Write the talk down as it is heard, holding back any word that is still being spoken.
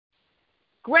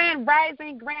Grand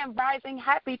Rising,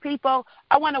 happy people.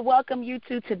 I want to welcome you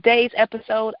to today's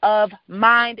episode of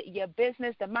Mind Your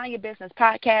Business, the Mind Your Business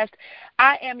podcast.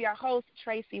 I am your host,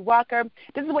 Tracy Walker.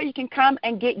 This is where you can come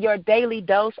and get your daily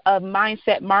dose of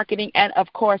mindset marketing and,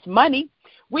 of course, money.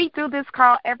 We do this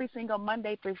call every single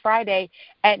Monday through Friday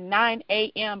at 9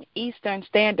 a.m. Eastern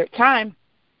Standard Time.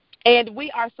 And we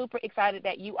are super excited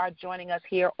that you are joining us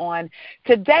here on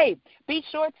today. Be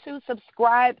sure to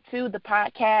subscribe to the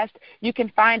podcast. You can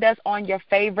find us on your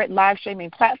favorite live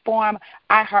streaming platform,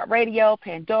 iHeartRadio,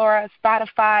 Pandora,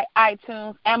 Spotify,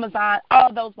 iTunes, Amazon,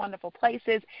 all those wonderful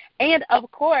places. And, of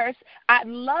course, I'd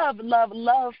love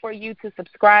for you to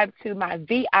subscribe to my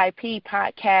VIP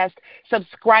podcast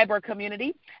subscriber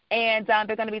community. And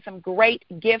there's going to be some great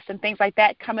gifts and things like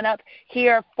that coming up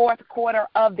here fourth quarter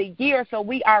of the year. So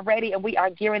we are ready and we are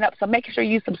gearing up. So make sure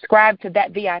you subscribe to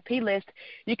that VIP list.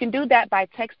 You can do that by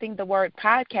texting the word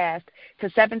podcast to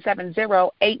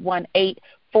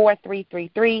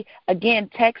 770-818-4333. Again,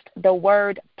 text the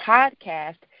word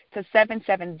podcast to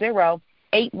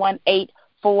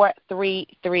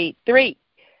 770-818-4333.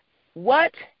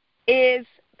 What is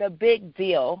the big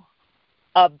deal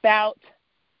about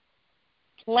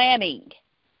planning?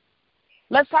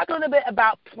 Let's talk a little bit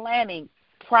about planning,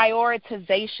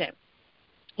 prioritization.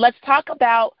 Let's talk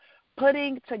about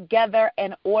putting together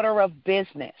an order of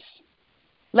business.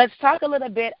 Let's talk a little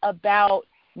bit about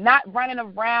not running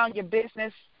around your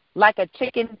business like a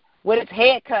chicken with its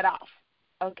head cut off,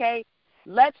 okay?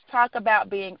 Let's talk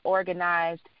about being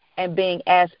organized and being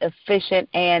as efficient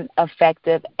and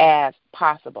effective as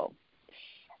possible.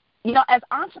 You know, as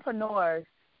entrepreneurs,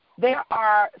 there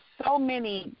are so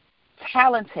many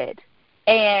talented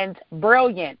and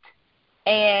brilliant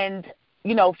and,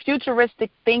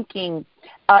 futuristic thinking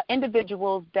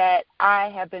individuals that I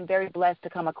have been very blessed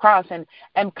to come across and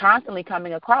am constantly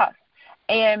coming across.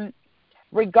 And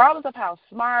regardless of how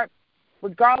smart,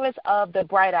 regardless of the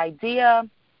bright idea,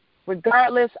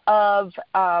 regardless of,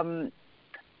 the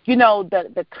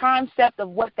concept of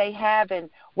what they have and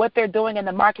what they're doing in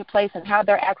the marketplace and how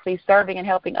they're actually serving and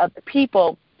helping other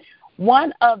people,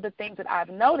 one of the things that I've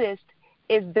noticed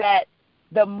is that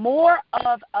the more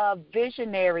of a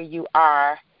visionary you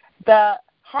are, the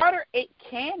harder it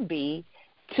can be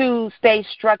to stay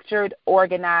structured,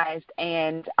 organized,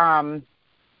 and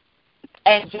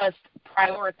just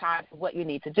prioritize what you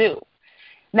need to do.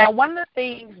 Now, one of the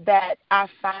things that I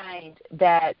find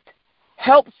that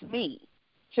helps me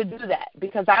to do that,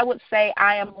 because I would say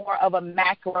I am more of a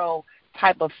macro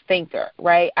type of thinker,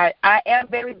 right? I am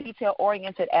very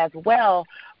detail-oriented as well,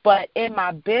 but in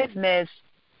my business,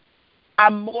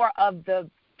 I'm more of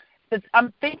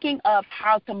I'm thinking of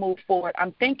how to move forward.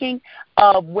 I'm thinking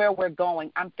of where we're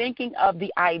going. I'm thinking of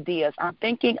the ideas. I'm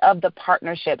thinking of the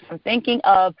partnerships. I'm thinking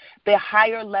of the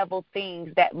higher level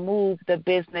things that move the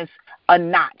business a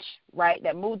notch, right?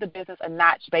 That move the business a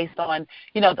notch based on,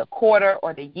 the quarter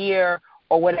or the year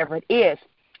or whatever it is.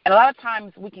 And a lot of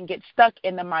times we can get stuck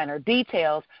in the minor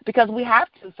details because we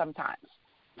have to sometimes.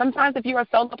 Sometimes if you're a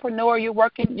solopreneur, you're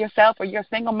working yourself, or you're a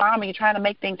single mom and you're trying to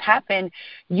make things happen,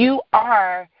 you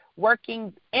are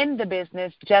working in the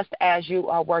business just as you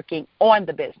are working on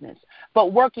the business.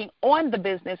 But working on the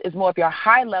business is more of your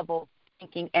high-level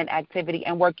thinking and activity,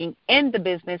 and working in the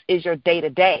business is your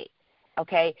day-to-day,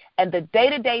 okay? And the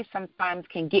day-to-day sometimes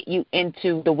can get you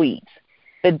into the weeds.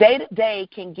 The day-to-day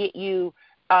can get you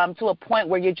to a point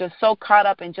where you're just so caught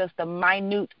up in just the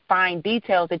minute, fine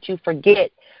details that you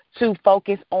forget to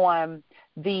focus on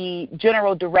the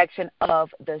general direction of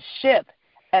the ship.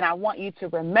 And I want you to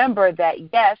remember that,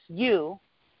 yes, you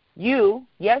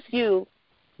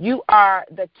are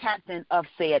the captain of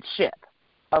said ship,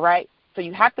 all right? So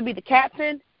you have to be the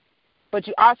captain, but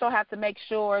you also have to make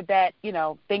sure that,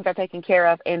 things are taken care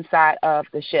of inside of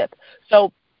the ship.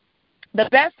 So the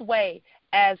best way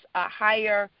as a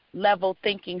higher level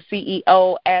thinking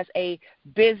CEO, as a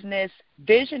business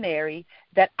visionary,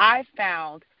 that I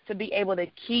found to be able to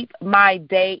keep my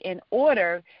day in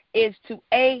order is to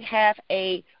have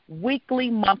a weekly,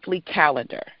 monthly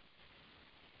calendar.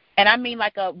 And I mean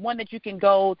like one that you can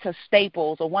go to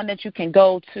Staples, or one that you can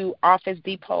go to Office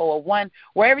Depot, or one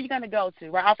wherever you're going to go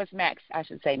to, right? Office Max, I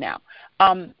should say now.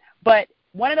 But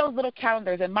one of those little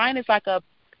calendars, and mine is like a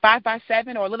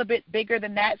 5x7 or a little bit bigger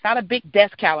than that. It's not a big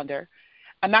desk calendar.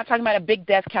 I'm not talking about a big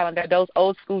desk calendar, those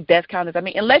old school desk calendars. I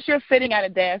mean, unless you're sitting at a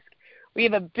desk, we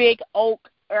have a big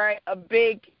oak or a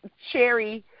big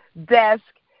cherry desk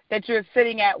that you're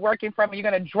sitting at working from, and you're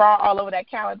going to draw all over that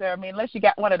calendar. I mean, unless you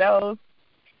got one of those.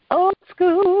 Old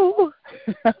school,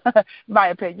 my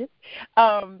opinion.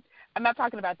 I'm not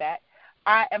talking about that.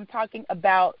 I am talking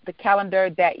about the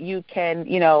calendar that you can,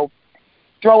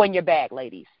 throw in your bag,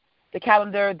 ladies. The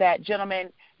calendar that,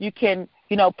 gentlemen, you can,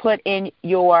 put in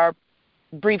your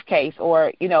briefcase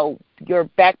or, your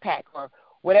backpack or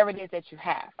whatever it is that you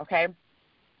have, okay?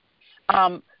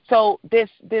 So this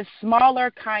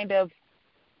smaller kind of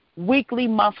weekly,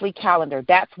 monthly calendar,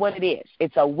 that's what it is.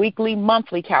 It's a weekly,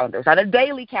 monthly calendar. It's not a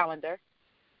daily calendar.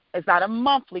 It's not a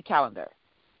monthly calendar.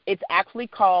 It's actually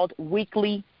called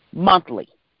weekly, monthly.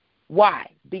 Why?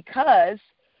 Because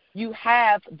you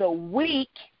have the week.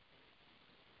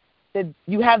 If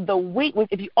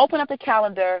you open up the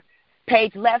calendar,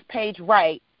 page left, page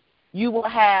right, you will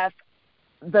have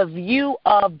the view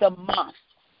of the month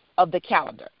of the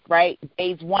calendar, right?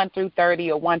 Days 1 through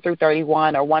 30 or 1 through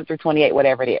 31 or 1 through 28,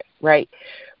 whatever it is, right?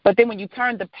 But then when you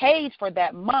turn the page for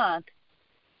that month,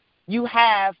 you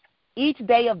have each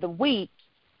day of the week,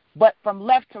 but from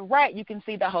left to right, you can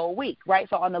see the whole week, right?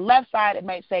 So on the left side, it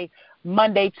might say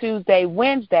Monday, Tuesday,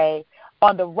 Wednesday.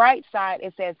 On the right side,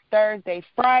 it says Thursday,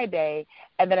 Friday,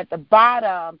 and then at the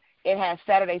bottom, it has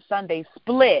Saturday, Sunday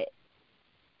split.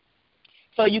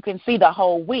 So you can see the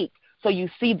whole week. So you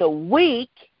see the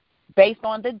week based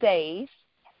on the days,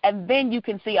 and then you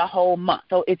can see a whole month.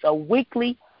 So it's a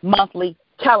weekly, monthly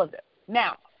calendar.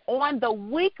 Now, on the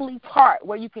weekly part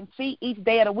where you can see each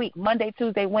day of the week, Monday,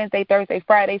 Tuesday, Wednesday, Thursday,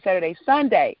 Friday, Saturday,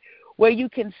 Sunday, where you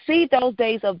can see those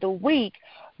days of the week,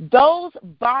 those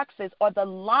boxes or the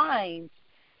lines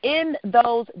in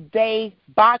those day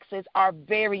boxes are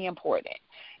very important.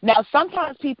 Now,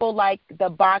 sometimes people like the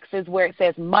boxes where it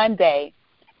says Monday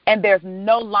and there's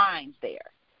no lines there.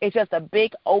 It's just a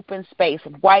big open space,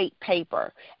 white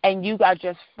paper, and you are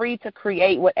just free to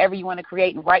create whatever you want to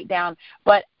create and write down.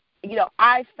 But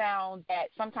I found that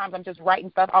sometimes I'm just writing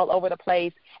stuff all over the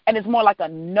place, and it's more like a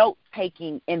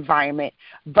note-taking environment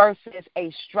versus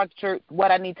a structured what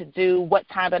I need to do, what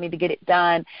time I need to get it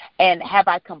done, and have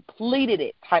I completed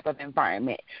it type of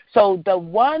environment. So the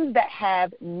ones that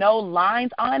have no lines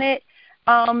on it,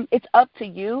 it's up to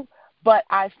you. But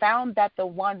I found that the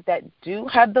ones that do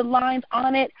have the lines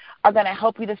on it are going to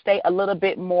help you to stay a little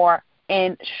bit more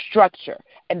in structure.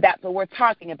 And that's what we're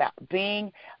talking about,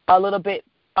 being a little bit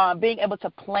being able to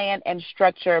plan and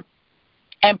structure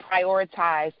and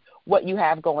prioritize what you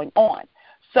have going on.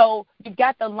 So you've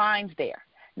got the lines there.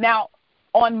 Now,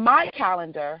 on my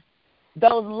calendar,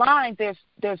 those lines,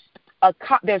 there's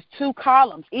 2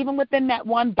 columns, even within that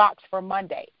one box for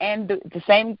Monday. And the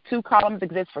same 2 columns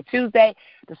exist for Tuesday.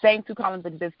 The same 2 columns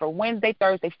exist for Wednesday,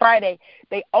 Thursday, Friday.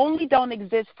 They only don't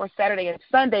exist for Saturday and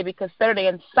Sunday because Saturday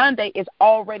and Sunday is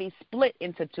already split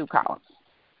into 2 columns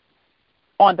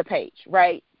on the page,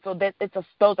 right? So that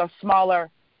those are smaller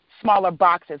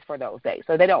boxes for those days.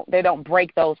 So they don't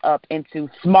break those up into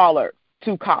smaller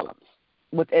 2 columns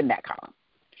within that column.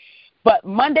 But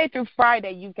Monday through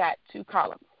Friday, you've got 2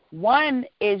 columns. One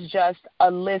is just a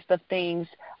list of things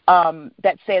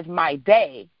that says my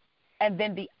day, and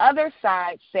then the other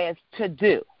side says to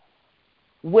do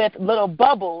with little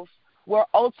bubbles where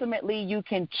ultimately you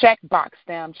can check mark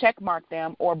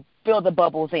them, or fill the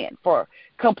bubbles in for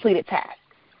completed tasks.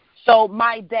 So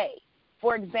my day,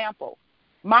 for example,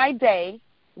 my day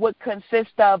would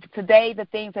consist of today the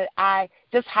things that I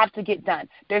just have to get done.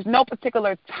 There's no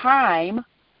particular time,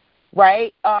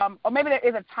 right? Or maybe there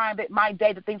is a time that my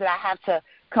day, the things that I have to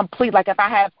complete, like if I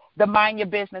have the Mind Your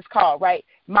Business call, right?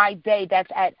 My day,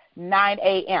 that's at 9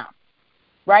 a.m.,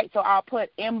 right? So I'll put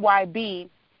MYB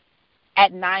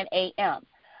at 9 a.m.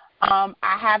 I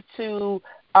have to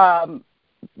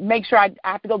make sure I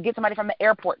have to go get somebody from the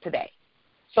airport today.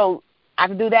 So I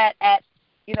can do that at,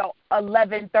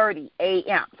 11:30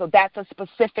 a.m. So that's a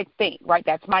specific thing, right?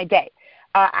 That's my day.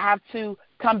 I have to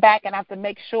come back and I have to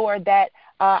make sure that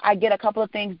I get a couple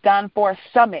of things done for a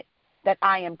summit that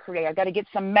I am creating. I've got to get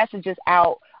some messages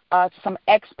out to some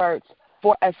experts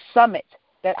for a summit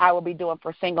that I will be doing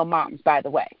for single moms, by the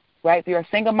way, right? If you're a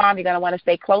single mom, you're going to want to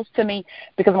stay close to me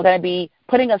because I'm going to be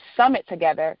putting a summit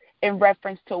together in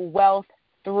reference to wealth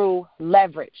through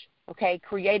leverage. Okay,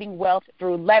 creating wealth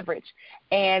through leverage.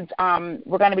 And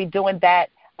we're going to be doing that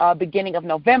beginning of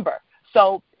November.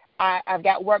 So I've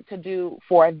got work to do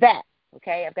for that.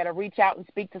 Okay, I've got to reach out and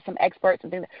speak to some experts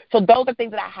and things. So those are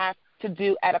things that I have to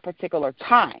do at a particular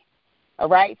time. All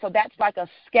right, so that's like a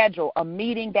schedule, a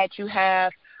meeting that you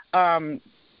have.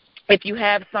 If you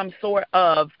have some sort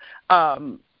of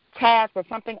task or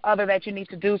something other that you need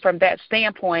to do from that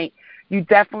standpoint, you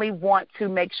definitely want to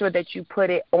make sure that you put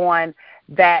it on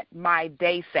that My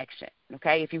Day section,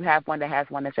 okay, if you have one that has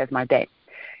one that says My Day.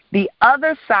 The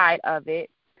other side of it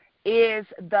is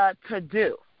the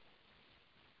to-do.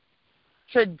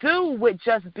 To-do would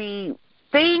just be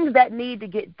things that need to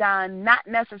get done, not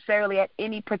necessarily at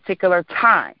any particular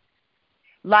time.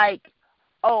 Like,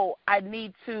 oh, I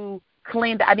need to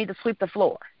sweep the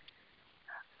floor.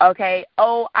 Okay.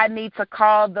 Oh, I need to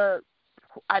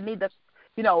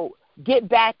get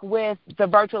back with the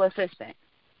virtual assistant.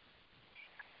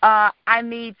 I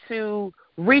need to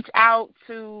reach out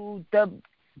to the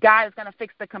guy that's going to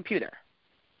fix the computer.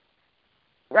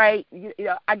 Right?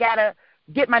 I got to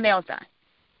get my nails done.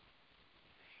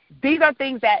 These are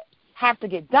things that have to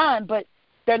get done, but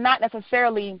they're not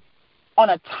necessarily on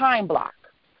a time block.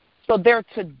 So they're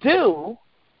to do,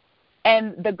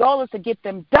 and the goal is to get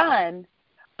them done,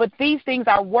 but these things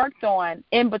are worked on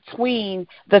in between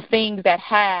the things that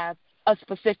have a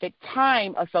specific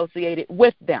time associated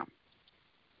with them.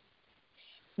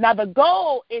 Now, the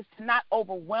goal is to not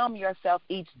overwhelm yourself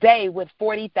each day with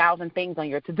 40,000 things on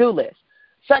your to-do list,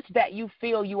 such that you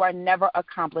feel you are never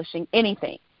accomplishing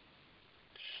anything.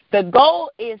 The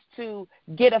goal is to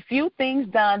get a few things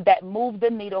done that move the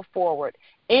needle forward,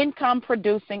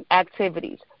 income-producing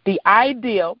activities. The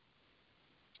ideal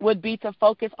would be to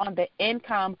focus on the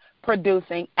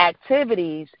income-producing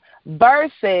activities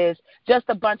versus just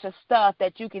a bunch of stuff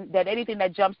that anything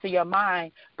that jumps to your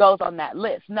mind goes on that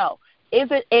list. No. Is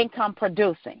it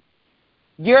income-producing?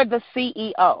 You're the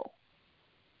CEO.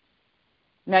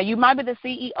 Now, you might be the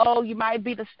CEO, you might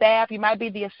be the staff, you might be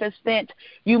the assistant,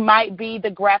 you might be the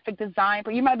graphic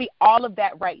designer, you might be all of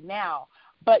that right now,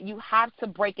 but you have to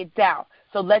break it down.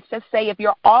 So let's just say if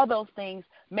you're all those things,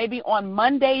 maybe on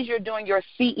Mondays you're doing your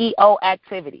CEO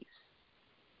activities.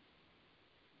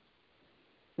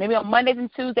 Maybe on Mondays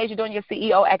and Tuesdays you're doing your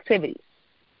CEO activities.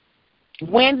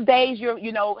 Wednesdays, you're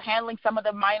handling some of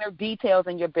the minor details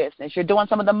in your business. You're doing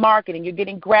some of the marketing. You're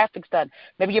getting graphics done.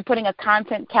 Maybe you're putting a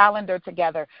content calendar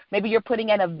together. Maybe you're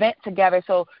putting an event together.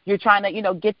 So you're trying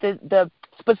to, get the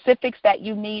specifics that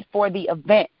you need for the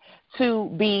event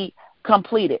to be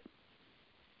completed.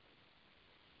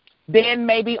 Then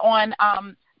maybe on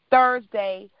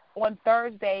Thursday,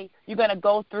 you're going to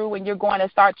go through and you're going to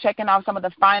start checking off some of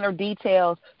the finer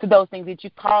details to those things. Did you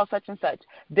call such and such?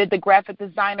 Did the graphic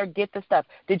designer get the stuff?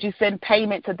 Did you send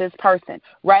payment to this person?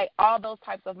 Right? All those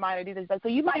types of minor details. So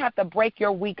you might have to break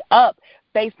your week up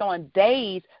based on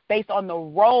days, based on the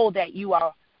role that you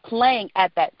are playing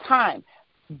at that time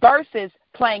versus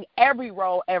playing every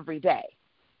role every day.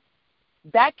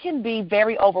 That can be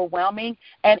very overwhelming,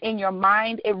 and in your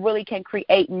mind, it really can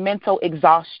create mental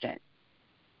exhaustion.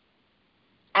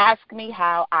 Ask me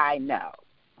how I know.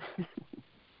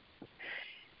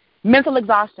 Mental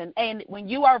exhaustion. And when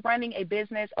you are running a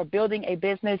business or building a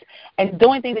business and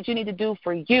doing things that you need to do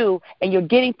for you and you're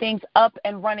getting things up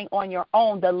and running on your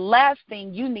own, the last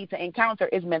thing you need to encounter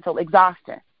is mental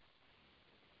exhaustion.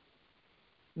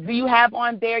 Do you have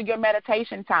on there your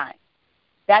meditation time?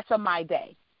 That's a my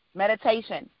day.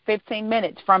 Meditation, 15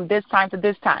 minutes from this time to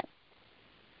this time.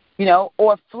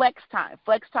 Or flex time.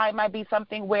 Flex time might be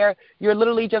something where you're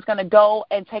literally just going to go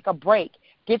and take a break,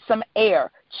 get some air,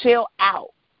 chill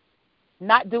out,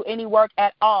 not do any work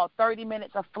at all, 30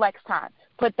 minutes of flex time.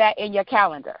 Put that in your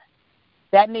calendar.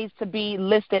 That needs to be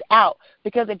listed out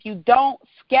because if you don't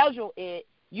schedule it,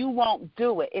 you won't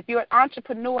do it. If you're an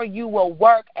entrepreneur, you will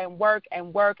work and work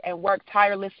and work and work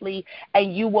tirelessly,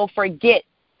 and you will forget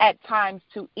at times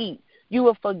to eat. You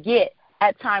will forget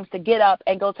at times to get up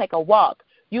and go take a walk.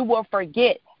 You will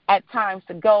forget at times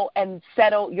to go and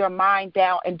settle your mind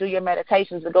down and do your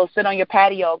meditations, to go sit on your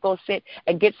patio, go sit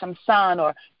and get some sun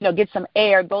or, get some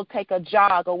air, go take a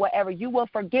jog or whatever. You will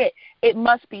forget. It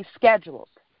must be scheduled.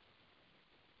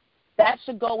 That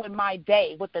should go in my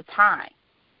day with the time.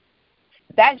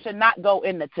 That should not go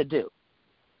in the to-do.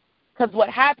 Because what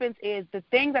happens is the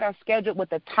things that are scheduled with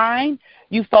the time,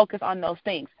 you focus on those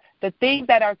things. The things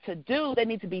that are to do, they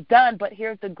need to be done, but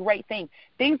here's the great thing.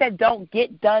 Things that don't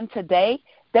get done today,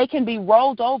 they can be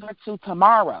rolled over to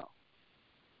tomorrow.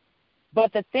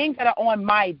 But the things that are on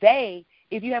my day,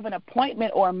 if you have an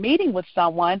appointment or a meeting with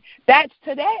someone, that's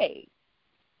today.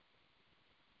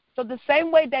 So the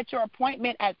same way that your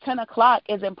appointment at 10 o'clock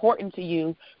is important to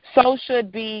you, so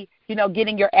should be,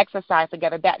 getting your exercise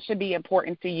together. That should be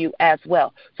important to you as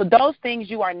well. So those things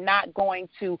you are not going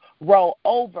to roll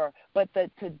over, but the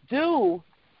to-do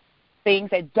things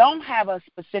that don't have a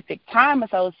specific time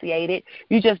associated,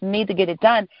 you just need to get it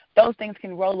done, those things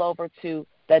can roll over to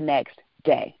the next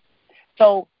day.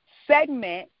 So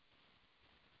segment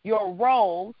your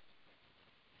roles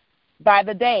by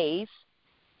the days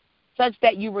such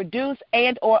that you reduce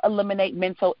and or eliminate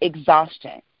mental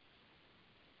exhaustion.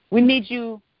 We need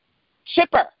you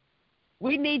chipper.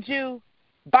 We need you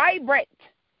vibrant.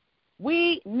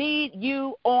 We need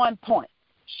you on point.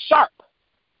 Sharp.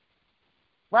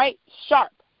 Right?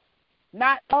 Sharp.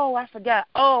 Not, I forgot.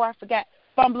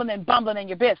 fumbling and bumbling in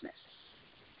your business.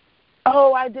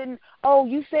 Oh, I didn't. Oh,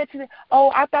 you said to the.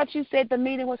 Oh, I thought you said the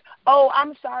meeting was. Oh,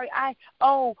 I'm sorry.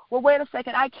 Oh, well, wait a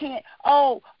second. I can't.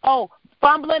 Oh,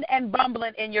 fumbling and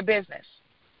bumbling in your business.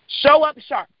 Show up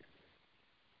sharp.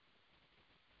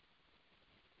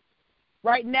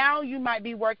 Right now, you might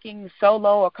be working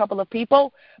solo, a couple of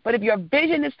people, but if your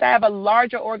vision is to have a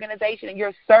larger organization and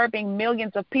you're serving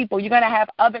millions of people, you're going to have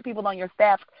other people on your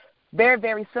staff very,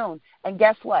 very soon. And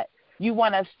guess what? You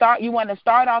want to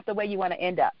start off the way you want to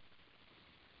end up.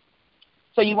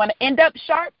 So you want to end up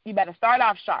sharp, you better start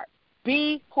off sharp.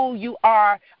 Be who you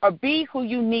are, or be who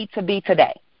you need to be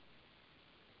today.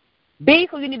 Be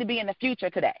who you need to be in the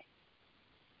future today.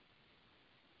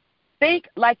 Think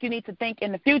like you need to think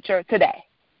in the future today.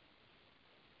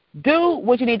 Do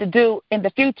what you need to do in the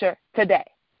future today.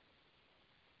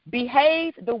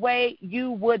 Behave the way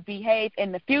you would behave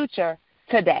in the future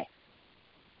today.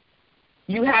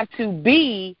 You have to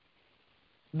be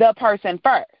the person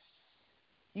first.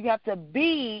 You have to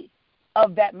be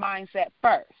of that mindset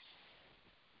first.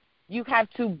 You have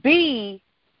to be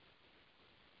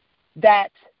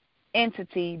that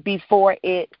entity before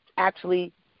it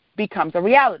actually becomes a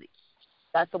reality.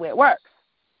 That's the way it works.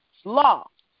 It's law.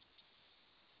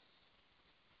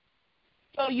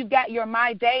 So you've got your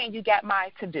my day and you got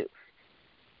my to-do.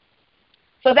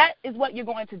 So that is what you're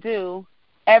going to do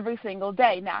every single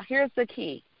day. Now, here's the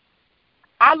key.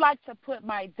 I like to put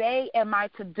my day and my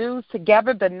to-dos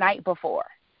together the night before.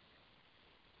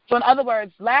 So in other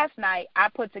words, last night I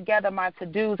put together my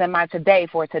to-dos and my today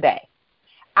for today.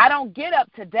 I don't get up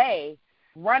today,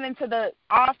 run into the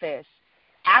office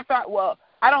I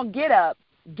don't get up,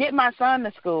 get my son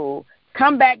to school,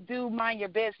 come back, do mind your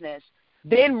business,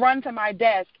 then run to my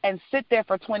desk and sit there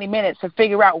for 20 minutes to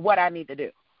figure out what I need to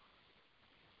do.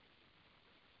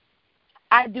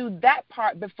 I do that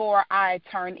part before I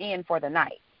turn in for the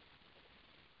night.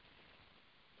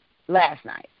 Last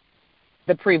night,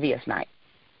 the previous night.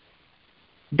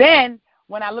 Then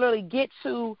when I literally get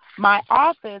to my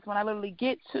office, when I literally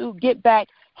get back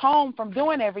home from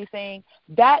doing everything,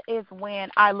 that is when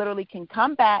I literally can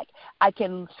come back. I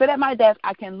can sit at my desk.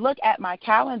 I can look at my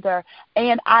calendar,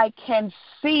 and I can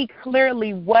see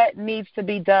clearly what needs to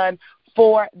be done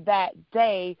for that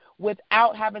day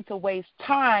without having to waste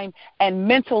time and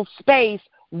mental space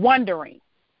wondering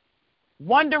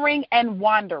and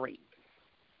wandering,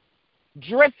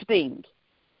 drifting,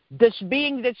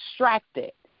 being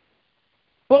distracted.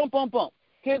 Boom, boom, boom.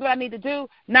 Here's what I need to do.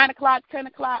 9 o'clock, 10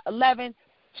 o'clock, 11,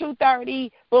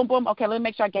 2:30, boom, boom. Okay, let me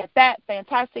make sure I get that.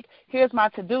 Fantastic. Here's my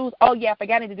to-dos. Oh, yeah, I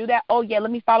forgot I need to do that. Oh, yeah, let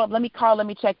me follow up. Let me call. Let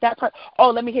me check that part.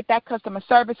 Oh, let me hit that customer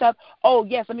service up. Oh,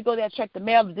 yes, let me go there and check the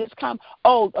mail. Did this come?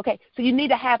 Oh, okay. So you need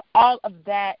to have all of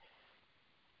that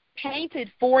painted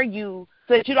for you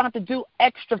so that you don't have to do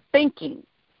extra thinking.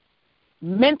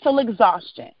 Mental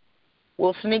exhaustion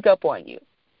will sneak up on you.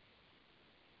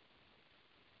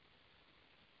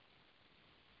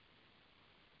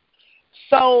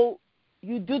 So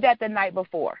you do that the night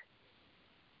before.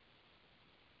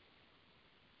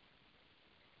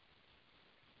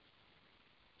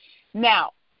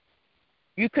 Now,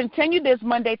 you continue this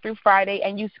Monday through Friday,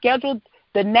 and you schedule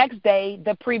the next day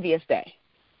the previous day.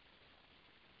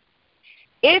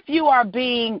 If you are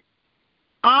honoring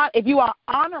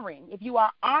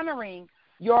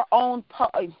your own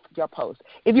post,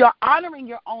 if you are honoring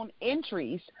your own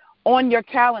entries on your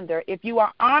calendar, if you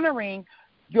are honoring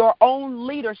your own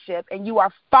leadership and you are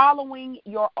following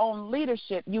your own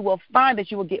leadership, you will find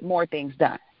that you will get more things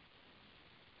done.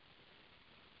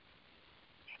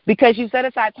 Because you set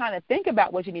aside time to think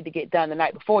about what you need to get done the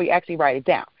night before, you actually write it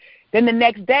down. Then the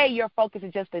next day, your focus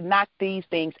is just to knock these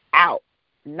things out.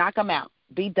 Knock them out.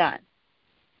 Be done.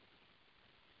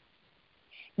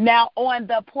 Now, on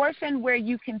the portion where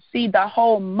you can see the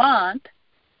whole month,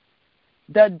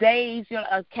 the days,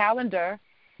 a calendar,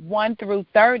 1 through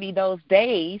 30, those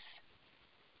days,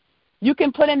 you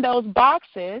can put in those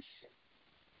boxes,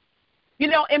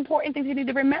 important things you need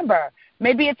to remember.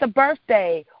 Maybe it's a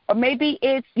birthday, or maybe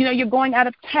it's, you're going out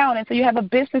of town, and so you have a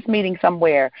business meeting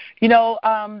somewhere. We're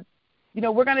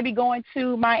going to be going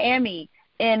to Miami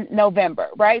in November,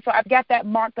 right? So I've got that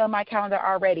marked on my calendar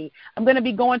already. I'm going to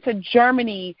be going to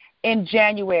Germany in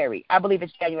January. I believe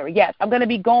it's January. Yes, I'm going to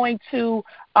be going to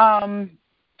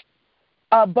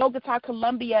Bogota,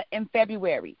 Colombia in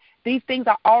February. These things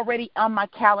are already on my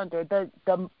calendar,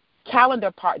 the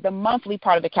calendar part, the monthly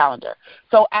part of the calendar.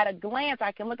 So at a glance,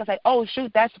 I can look and say, oh,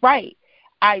 shoot, that's right.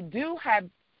 I do have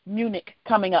Munich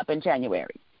coming up in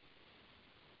January.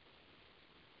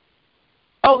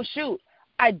 Oh, shoot,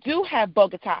 I do have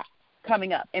Bogota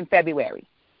coming up in February.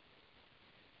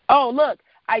 Oh, look,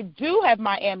 I do have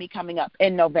Miami coming up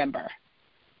in November.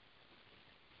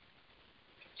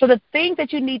 So the things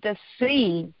that you need to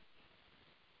see,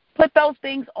 put those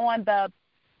things on the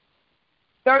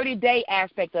 30-day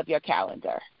aspect of your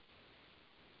calendar.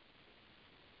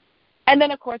 And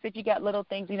then, of course, if you got little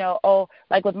things,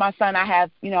 like with my son, I have,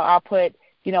 I'll put,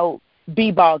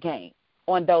 b-ball game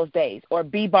on those days or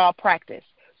b-ball practice.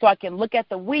 So I can look at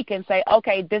the week and say,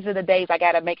 okay, these are the days I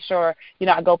got to make sure,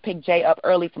 I go pick Jay up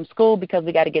early from school because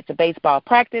we got to get to baseball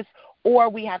practice, or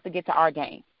we have to get to our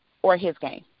game or his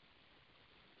game.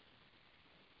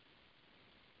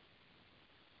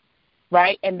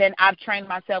 Right? And then I've trained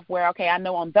myself where, okay, I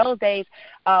know on those days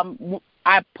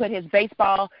I put his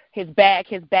baseball, his bag,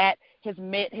 his bat, his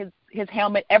mitt, his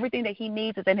helmet, everything that he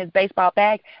needs is in his baseball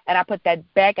bag, and I put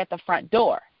that bag at the front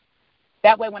door.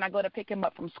 That way when I go to pick him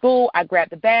up from school, I grab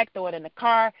the bag, throw it in the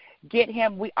car, get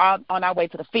him, we are on our way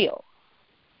to the field.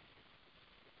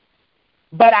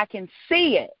 But I can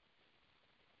see it.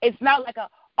 It's not like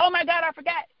oh, my God, I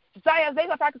forgot. Josiah has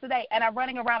baseball practice today, and I'm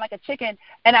running around like a chicken,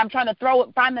 and I'm trying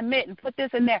to find the mitt and put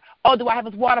this in there. Oh, do I have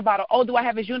his water bottle? Oh, do I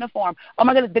have his uniform? Oh,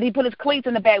 my goodness, did he put his cleats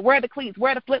in the bag? Where are the cleats?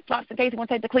 Where are the flip-flops in case he wants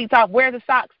to take the cleats off? Where are the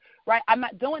socks? Right? I'm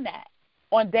not doing that.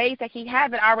 On days that he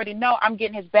hasn't, I already know I'm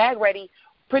getting his bag ready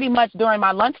pretty much during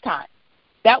my lunchtime.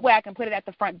 That way I can put it at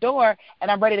the front door, and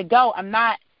I'm ready to go. I'm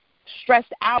not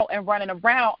stressed out and running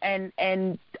around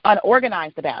and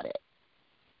unorganized about it.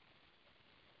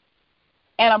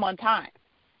 And I'm on time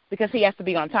because he has to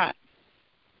be on time.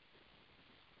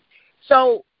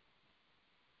 So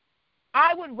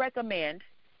I would recommend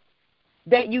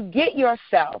that you get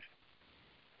yourself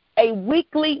a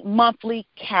weekly, monthly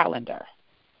calendar.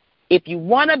 If you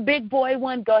want a big boy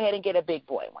one, go ahead and get a big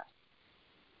boy one.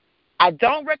 I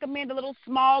don't recommend a little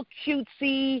small,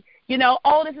 cutesy,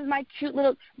 this is my cute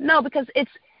little, no, because it's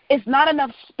not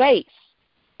enough space.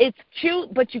 It's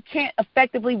cute, but you can't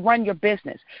effectively run your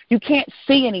business. You can't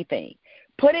see anything.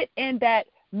 Put it in that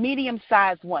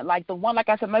medium-sized one, like the one, like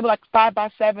I said, maybe like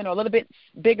 5x7 or a little bit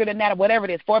bigger than that or whatever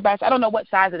it is, 4x7. I don't know what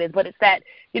size it is, but it's that,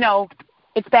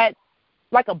 it's that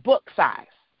like a book size,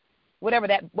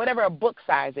 whatever a book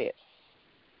size is.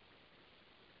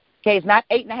 Okay, it's not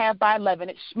 8.5 by 11.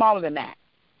 It's smaller than that.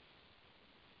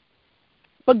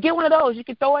 But get one of those. You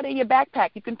can throw it in your backpack.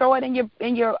 You can throw it in your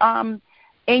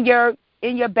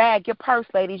bag, your purse,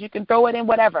 ladies. You can throw it in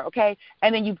whatever. Okay,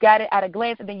 and then you've got it at a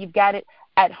glance, and then you've got it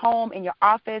at home, in your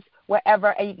office,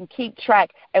 wherever, and you can keep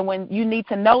track. And when you need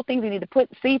to know things, you need to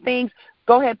see things.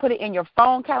 Go ahead, put it in your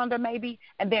phone calendar maybe,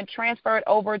 and then transfer it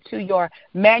over to your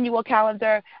manual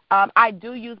calendar. I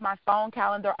do use my phone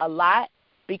calendar a lot,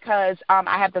 because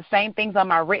I have the same things on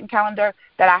my written calendar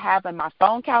that I have in my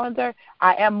phone calendar.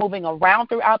 I am moving around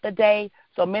throughout the day,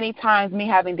 so many times me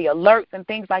having the alerts and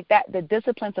things like that, the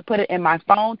discipline to put it in my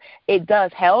phone, it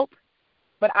does help.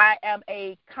 But I am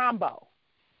a combo.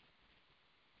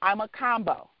 I'm a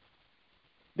combo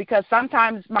because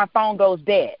sometimes my phone goes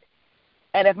dead.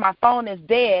 And if my phone is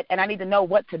dead and I need to know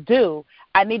what to do,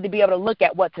 I need to be able to look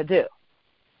at what to do.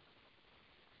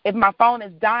 If my phone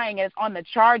is dying and it's on the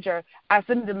charger, I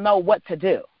still need to know what to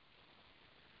do.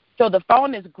 So the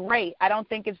phone is great. I don't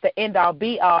think it's the end-all,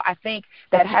 be-all. I think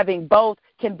that having both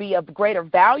can be of greater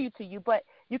value to you, but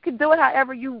you can do it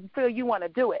however you feel you want to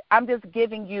do it. I'm just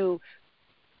giving you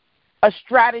a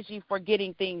strategy for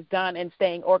getting things done and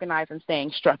staying organized and staying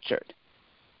structured.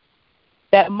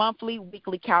 That monthly,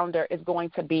 weekly calendar is going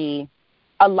to be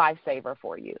a lifesaver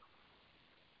for you.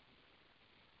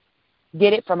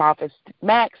 Get it from Office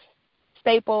Max,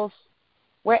 Staples,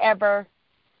 wherever.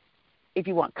 If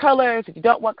you want colors, if you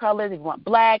don't want colors, if you want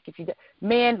black, if you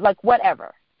men, like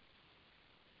whatever.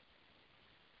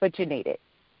 But you need it.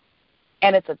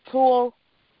 And it's a tool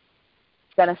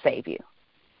that's going to save you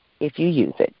if you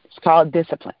use it. It's called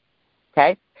discipline.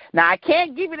 Okay? Now, I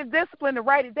can't give you the discipline to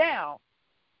write it down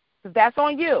because that's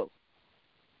on you.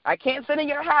 I can't sit in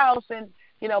your house and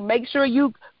make sure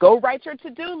you go write your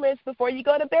to-do list before you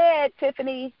go to bed,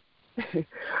 Tiffany.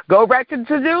 Go write your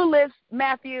to-do list,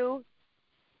 Matthew.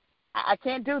 I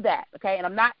can't do that, okay? And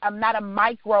I'm not a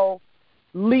micro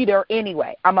leader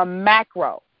anyway. I'm a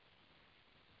macro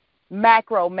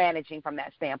managing from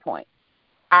that standpoint.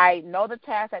 I know the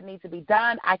task that needs to be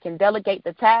done. I can delegate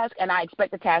the task, and I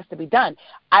expect the task to be done.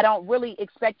 I don't really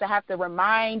expect to have to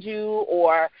remind you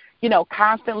or,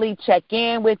 constantly check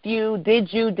in with you.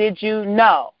 Did you?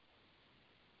 No.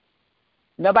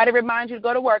 Nobody reminds you to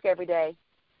go to work every day.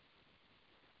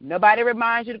 Nobody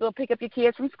reminds you to go pick up your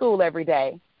kids from school every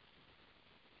day.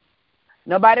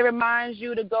 Nobody reminds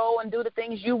you to go and do the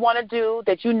things you want to do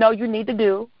that you know you need to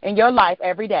do in your life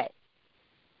every day.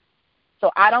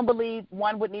 So I don't believe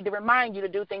one would need to remind you to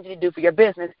do things you do for your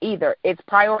business either. It's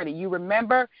priority. You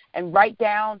remember and write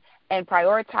down and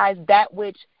prioritize that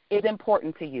which is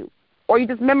important to you. Or you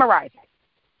just memorize it.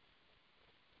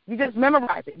 You just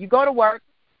memorize it. You go to work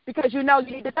because you know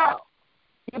you need to go.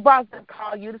 Your boss doesn't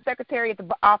call you. The secretary at the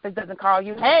office doesn't call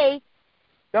you. Hey,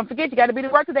 don't forget you got to be to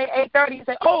work today at 8:30. You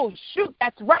say, oh, shoot,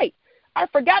 that's right. I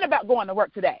forgot about going to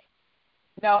work today.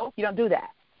 No, you don't do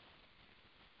that.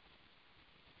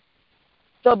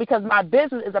 So because my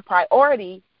business is a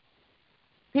priority,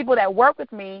 people that work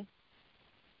with me,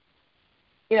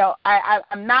 you know,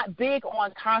 I'm not big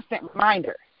on constant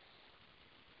reminders.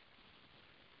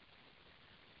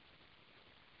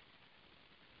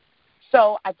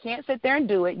 So I can't sit there and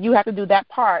do it. You have to do that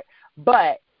part.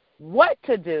 But what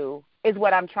to do is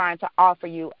what I'm trying to offer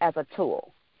you as a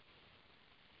tool.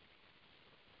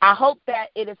 I hope that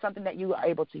it is something that you are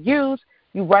able to use.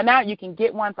 You run out, you can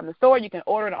get one from the store, you can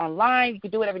order it online, you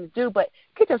can do whatever you do, but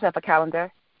get yourself a calendar.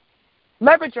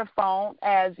 Leverage your phone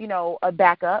as, you know, a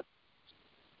backup.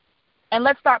 And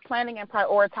let's start planning and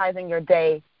prioritizing your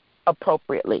day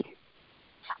appropriately.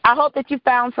 I hope that you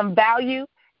found some value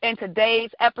in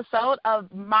today's episode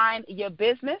of Mind Your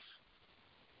Business.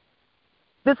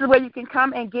 This is where you can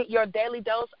come and get your daily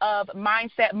dose of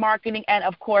mindset, marketing, and,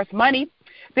 of course, money.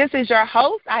 This is your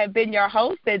host. I have been your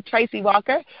host, Tracy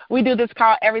Walker. We do this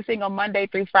call every single Monday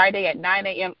through Friday at 9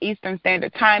 a.m. Eastern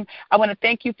Standard Time. I want to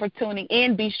thank you for tuning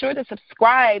in. Be sure to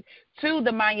subscribe to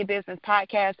the Mind Your Business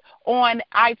podcast on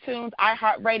iTunes,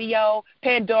 iHeartRadio,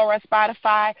 Pandora,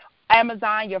 Spotify,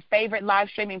 Amazon, your favorite live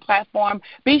streaming platform.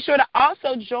 Be sure to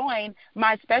also join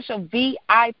my special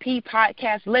VIP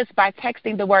podcast list by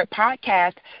texting the word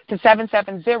podcast to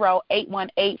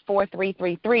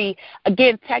 770-818-4333.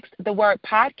 Again, text the word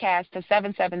podcast to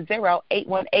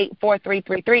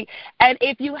 770-818-4333. And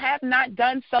if you have not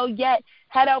done so yet,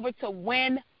 head over to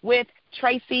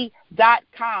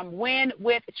winwithtracy.com,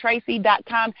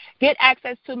 winwithtracy.com. Get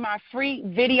access to my free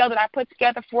video that I put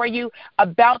together for you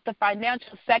about the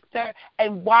financial sector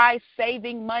and why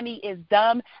saving money is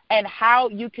dumb and how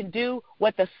you can do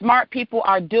what the smart people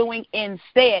are doing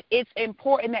instead. It's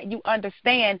important that you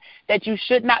understand that you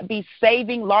should not be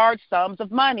saving large sums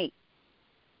of money.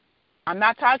 I'm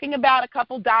not talking about a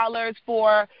couple dollars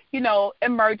for, you know,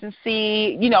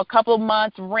 emergency, you know, a couple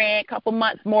months rent, couple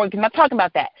months mortgage. I'm not talking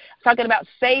about that. I'm talking about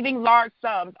saving large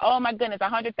sums. Oh, my goodness,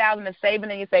 $100,000 is saving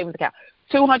in your savings account,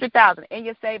 $200,000 in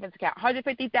your savings account,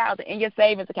 $150,000 in your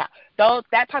savings account.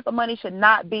 That type of money should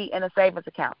not be in a savings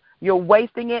account. You're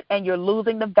wasting it and you're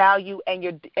losing the value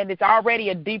and it's already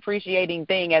a depreciating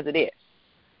thing as it is.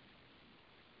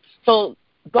 So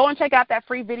go and check out that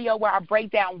free video where I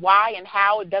break down why and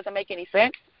how it doesn't make any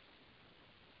sense,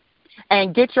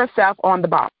 and get yourself on the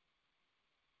ball.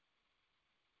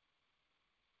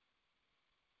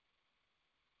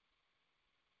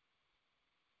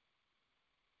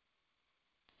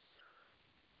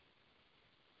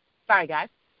 Sorry, guys.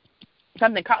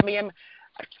 Something caught me in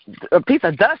a piece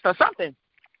of dust or something.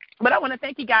 But I want to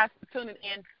thank you guys for tuning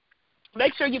in.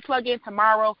 Make sure you plug in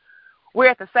tomorrow. We're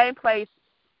at the same place,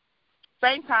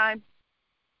 same time.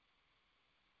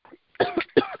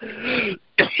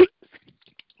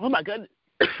 Oh, my goodness.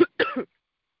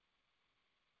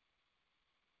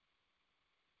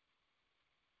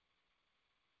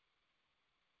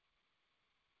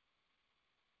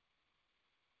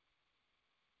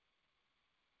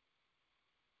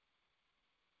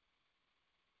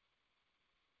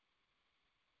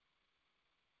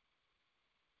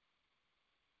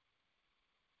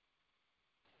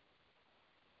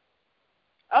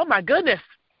 Oh, my goodness.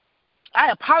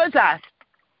 I apologize.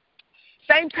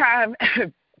 Same time,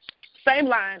 same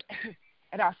line,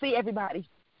 and I'll see everybody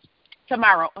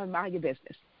tomorrow on Mind Your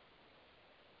Business.